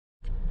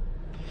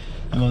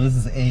Hello, this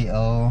is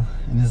AO,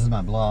 and this is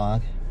my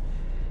blog.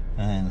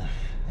 And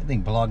I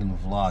think blog and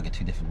vlog are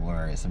two different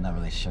words. I'm not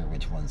really sure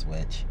which one's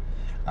which.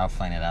 I'll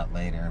find it out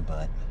later,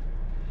 but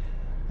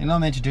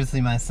I'm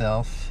introducing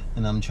myself,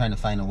 and I'm trying to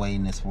find a way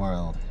in this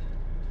world.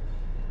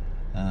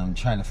 I'm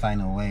trying to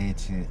find a way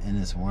in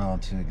this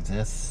world to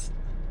exist,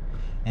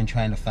 and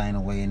trying to find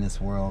a way in this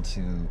world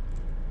to,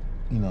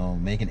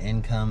 make an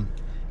income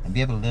and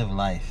be able to live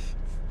life.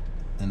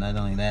 And not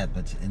only that,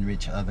 but to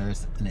enrich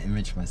others and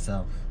enrich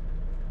myself.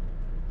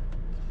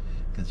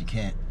 Because you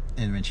can't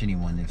enrich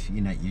anyone if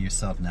you're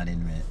yourself not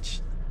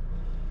enriched.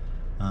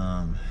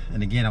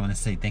 And again, I want to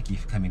say thank you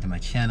for coming to my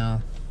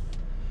channel,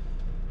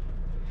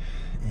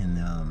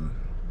 and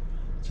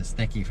just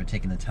thank you for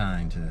taking the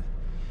time to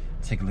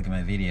take a look at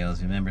my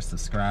videos. Remember,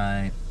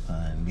 subscribe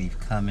and leave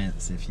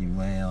comments if you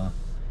will.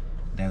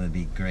 That would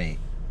be great.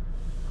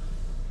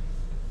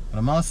 But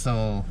I'm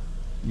also,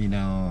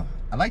 I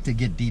like to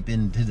get deep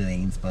into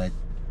things, but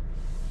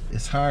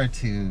it's hard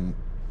to,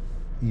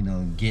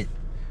 get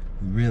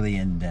really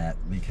in depth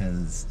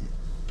because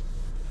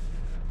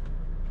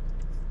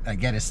I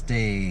gotta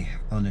stay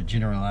on the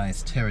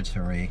generalized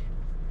territory.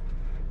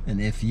 And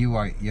if you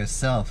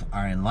yourself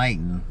are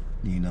enlightened,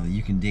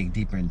 you can dig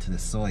deeper into the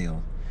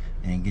soil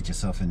and get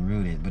yourself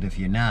enrooted. But if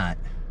you're not,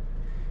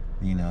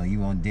 you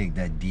won't dig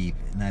that deep.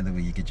 Neither will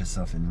you get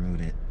yourself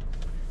enrooted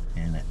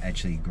and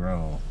actually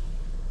grow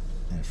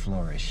and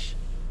flourish.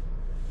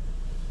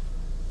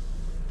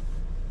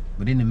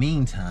 But in the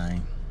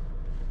meantime,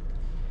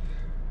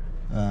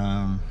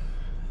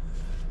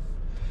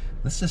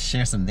 let's just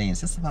share some things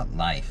just about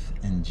life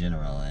in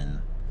general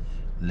and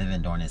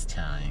living during this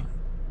time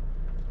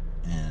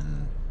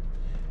and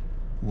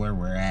where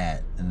we're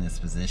at in this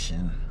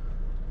position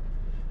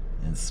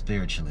and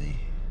spiritually.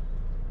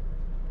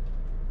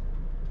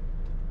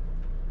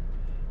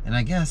 And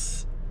I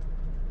guess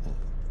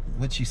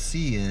what you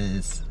see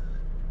is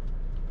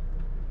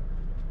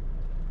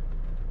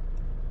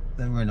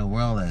that we're in a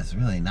world that's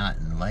really not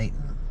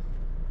enlightened.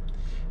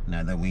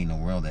 Now that we're in a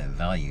world that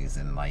values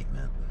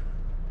enlightenment.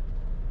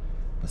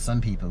 But some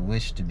people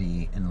wish to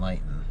be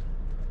enlightened.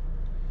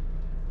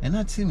 And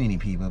not too many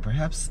people.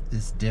 Perhaps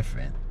it's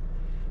different.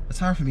 It's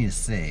hard for me to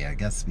say, I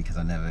guess, because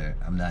I'm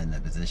not in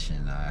that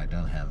position. I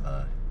don't have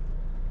a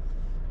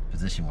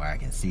position where I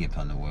can see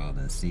upon the world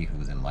and see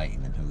who's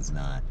enlightened and who's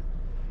not.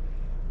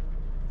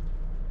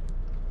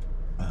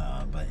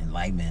 But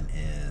enlightenment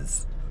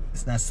it's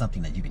not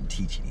something that you can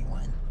teach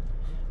anyone.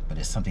 But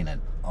it's something that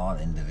all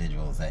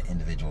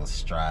individuals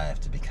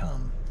strive to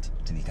become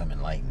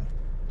enlightened.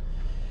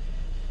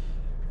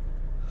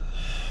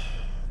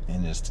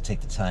 And just to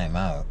take the time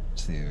out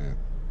to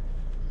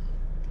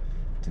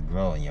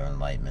grow in your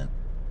enlightenment.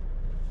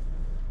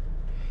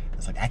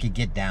 It's like I could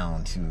get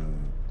down to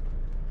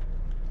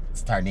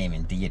start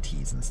naming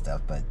deities and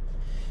stuff, but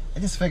I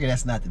just figure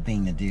that's not the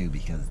thing to do,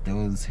 because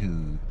those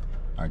who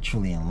are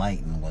truly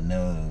enlightened will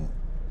know,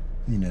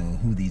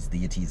 who these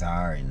deities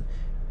are, and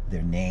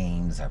their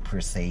names are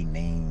per se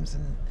names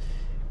and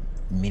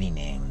many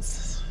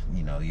names.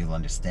 You'll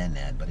understand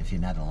that. But if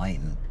you're not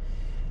enlightened,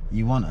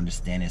 you won't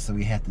understand it. So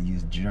we have to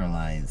use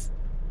generalized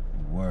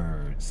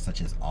words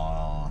such as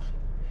all,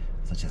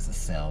 such as the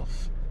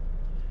self,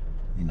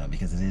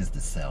 because it is the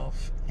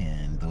self.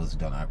 And those who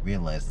do not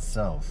realize the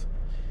self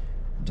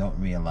don't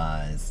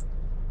realize,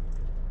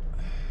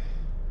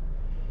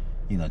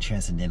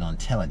 transcendental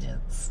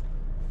intelligence.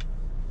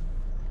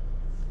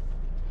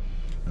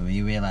 When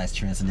you realize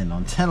transcendental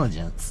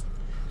intelligence,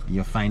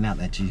 you'll find out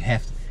that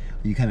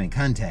you come in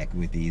contact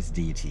with these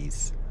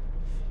deities.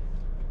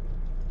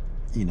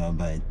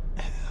 But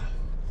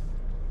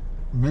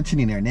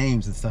mentioning their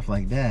names and stuff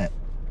like that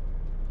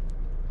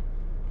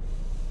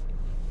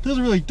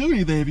doesn't really do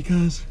anything,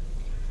 because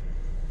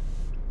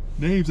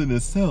names in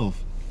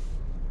itself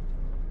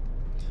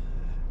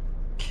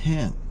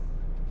can't,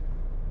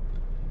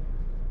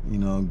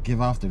 give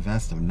off the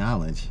vast of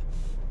knowledge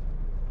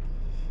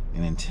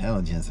and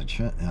intelligence, a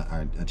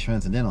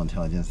transcendental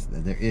intelligence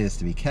that there is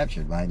to be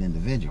captured by an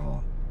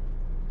individual.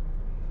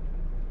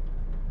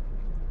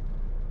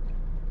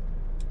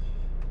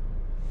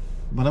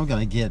 But I'm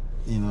gonna get,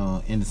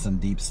 into some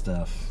deep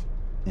stuff,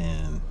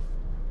 and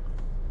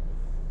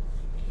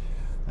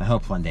I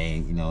hope one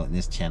day,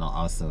 this channel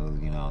also,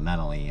 not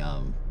only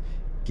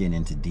getting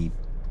into deep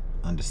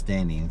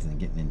understandings and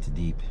getting into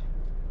deep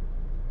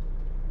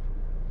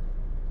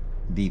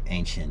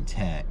ancient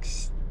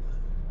texts,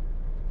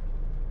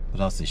 but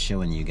also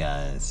showing you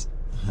guys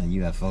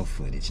UFO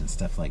footage and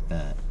stuff like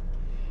that,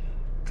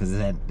 because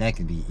that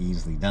can be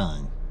easily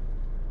done.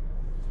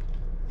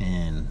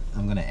 And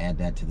I'm gonna add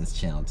that to this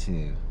channel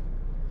too.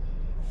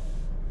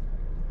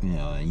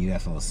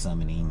 UFO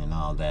summoning and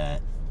all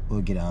that.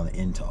 We'll get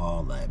into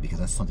all that, because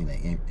that's something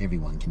that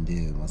everyone can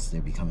do once they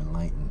become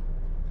enlightened.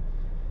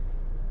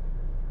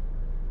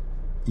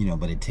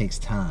 But it takes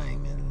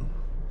time, and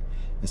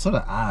it's sort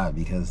of odd,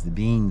 because the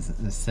beings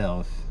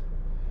themselves,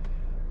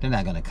 they're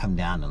not gonna come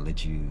down and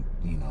let you,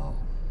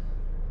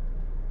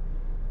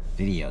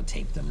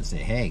 videotape them and say,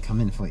 hey, come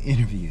in for an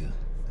interview.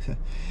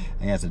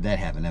 I guess if that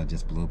happened, that would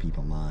just blow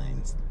people's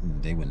minds.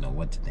 They wouldn't know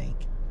what to think.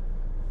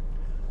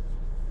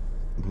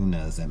 Who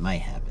knows? That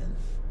might happen.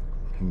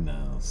 Who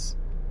knows?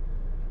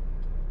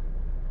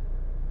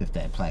 If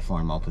that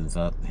platform opens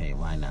up, hey,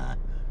 why not?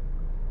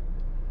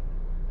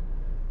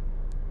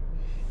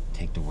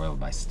 Take the world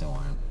by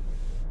storm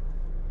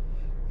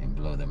and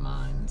blow their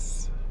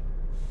minds.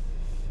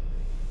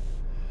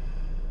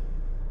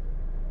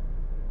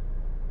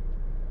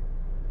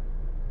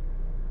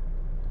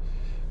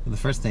 Well, the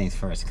first things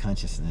first,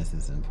 consciousness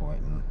is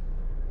important.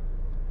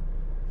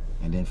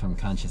 And then from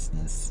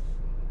consciousness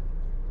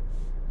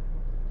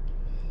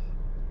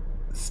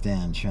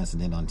stem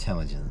transcendental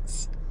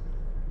intelligence.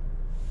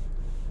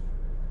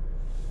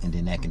 And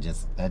then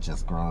that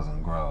just grows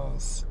and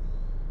grows.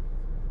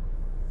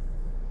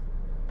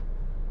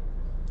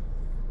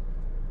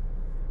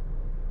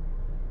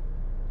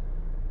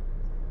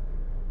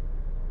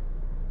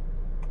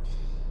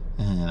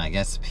 And I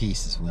guess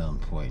peace is well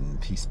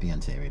important. Peace be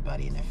unto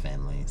everybody and their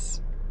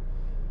families.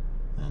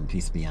 And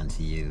peace be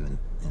unto you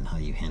and how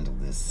you handle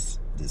this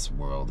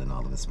world and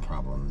all of its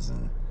problems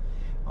and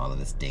all of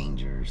its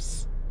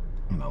dangers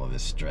and all of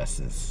its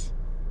stresses.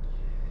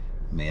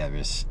 May I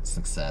wish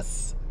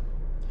success,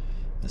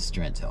 the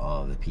strength to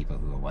all of the people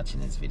who are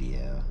watching this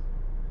video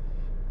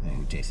and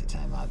who takes the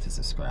time out to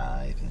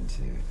subscribe and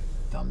to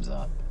thumbs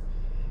up.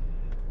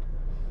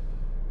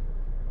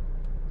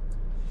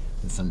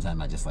 And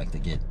sometimes I just like to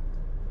get,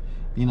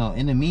 you know,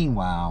 in the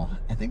meanwhile,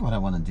 I think what I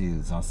want to do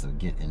is also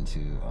get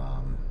into,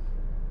 I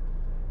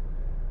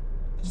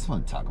just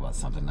want to talk about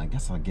something. I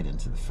guess I'll get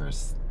into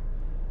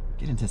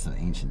some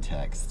ancient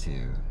texts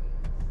too.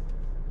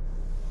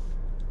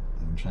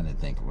 I'm trying to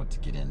think of what to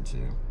get into.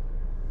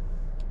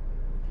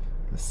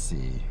 Let's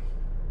see.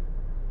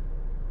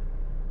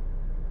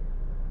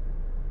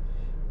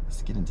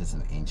 Let's get into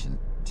some ancient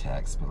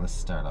texts, but let's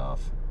start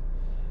off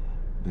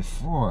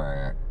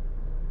before,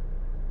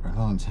 a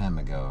long time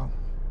ago.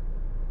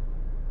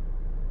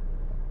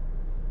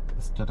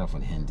 Let's start off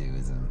with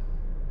Hinduism.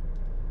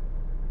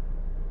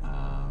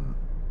 And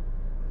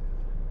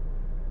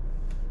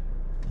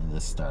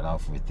let's start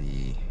off with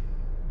the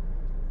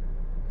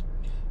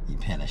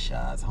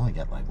Upanishads. I only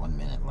got like 1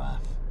 minute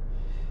left.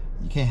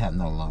 You can't have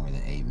no longer than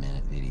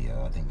 8-minute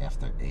video. I think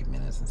after 8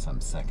 minutes and some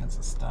seconds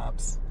it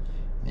stops.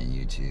 And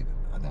YouTube,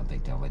 I don't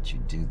think they'll let you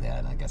do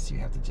that. I guess you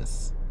have to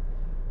just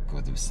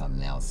go through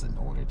something else in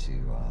order to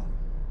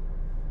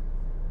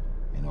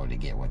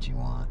get what you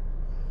want.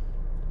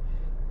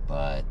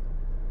 But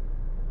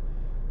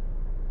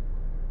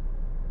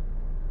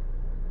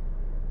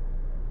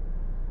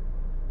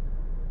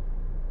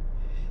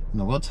you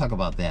know, we'll talk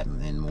about that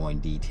in more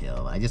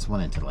detail. I just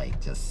wanted to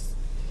just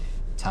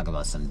talk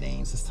about some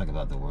things. Let's talk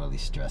about the worldly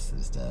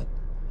stresses that,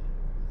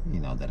 you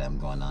know, that I'm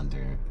going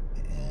under,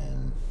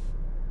 and,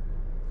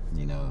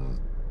 you know,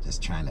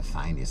 just trying to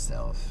find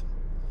yourself,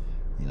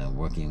 you know,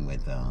 working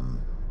with a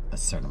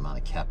certain amount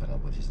of capital,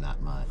 which is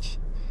not much.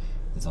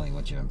 It's only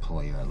what your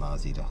employer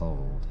allows you to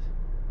hold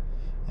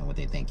and what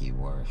they think you're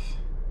worth.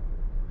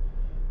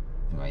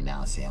 And right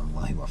now, see, I'm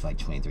only worth like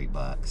 23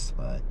 bucks,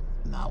 but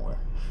an hour.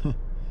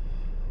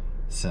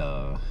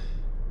 So,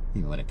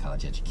 even with a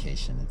college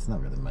education, it's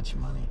not really much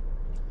money.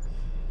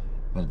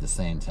 But at the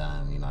same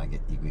time, you know,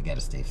 we got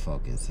to stay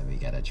focused, and we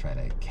got to try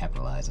to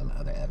capitalize on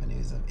other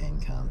avenues of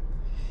income.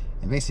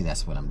 And basically,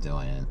 that's what I'm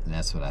doing, and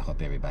that's what I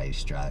hope everybody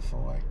strive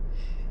for.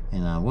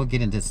 And we'll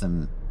get into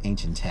some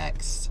ancient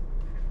texts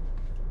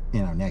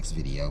in our next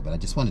video, but I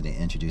just wanted to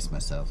introduce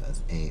myself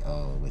as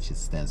AO, which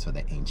stands for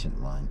the Ancient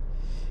One.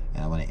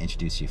 And I want to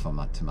introduce you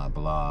to my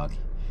blog,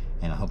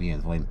 and I hope you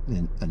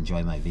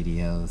enjoy my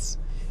videos.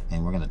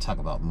 And we're going to talk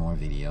about more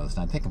videos. And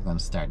I think I'm going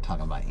to start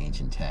talking about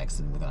ancient texts,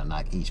 and we're going to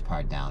knock each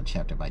part down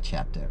chapter by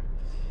chapter.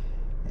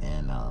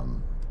 And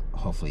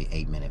hopefully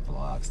 8-minute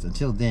vlogs.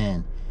 Until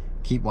then,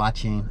 keep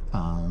watching.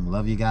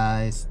 Love you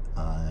guys.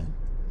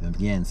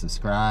 Again,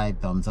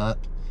 subscribe, thumbs up,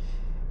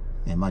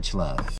 and much love.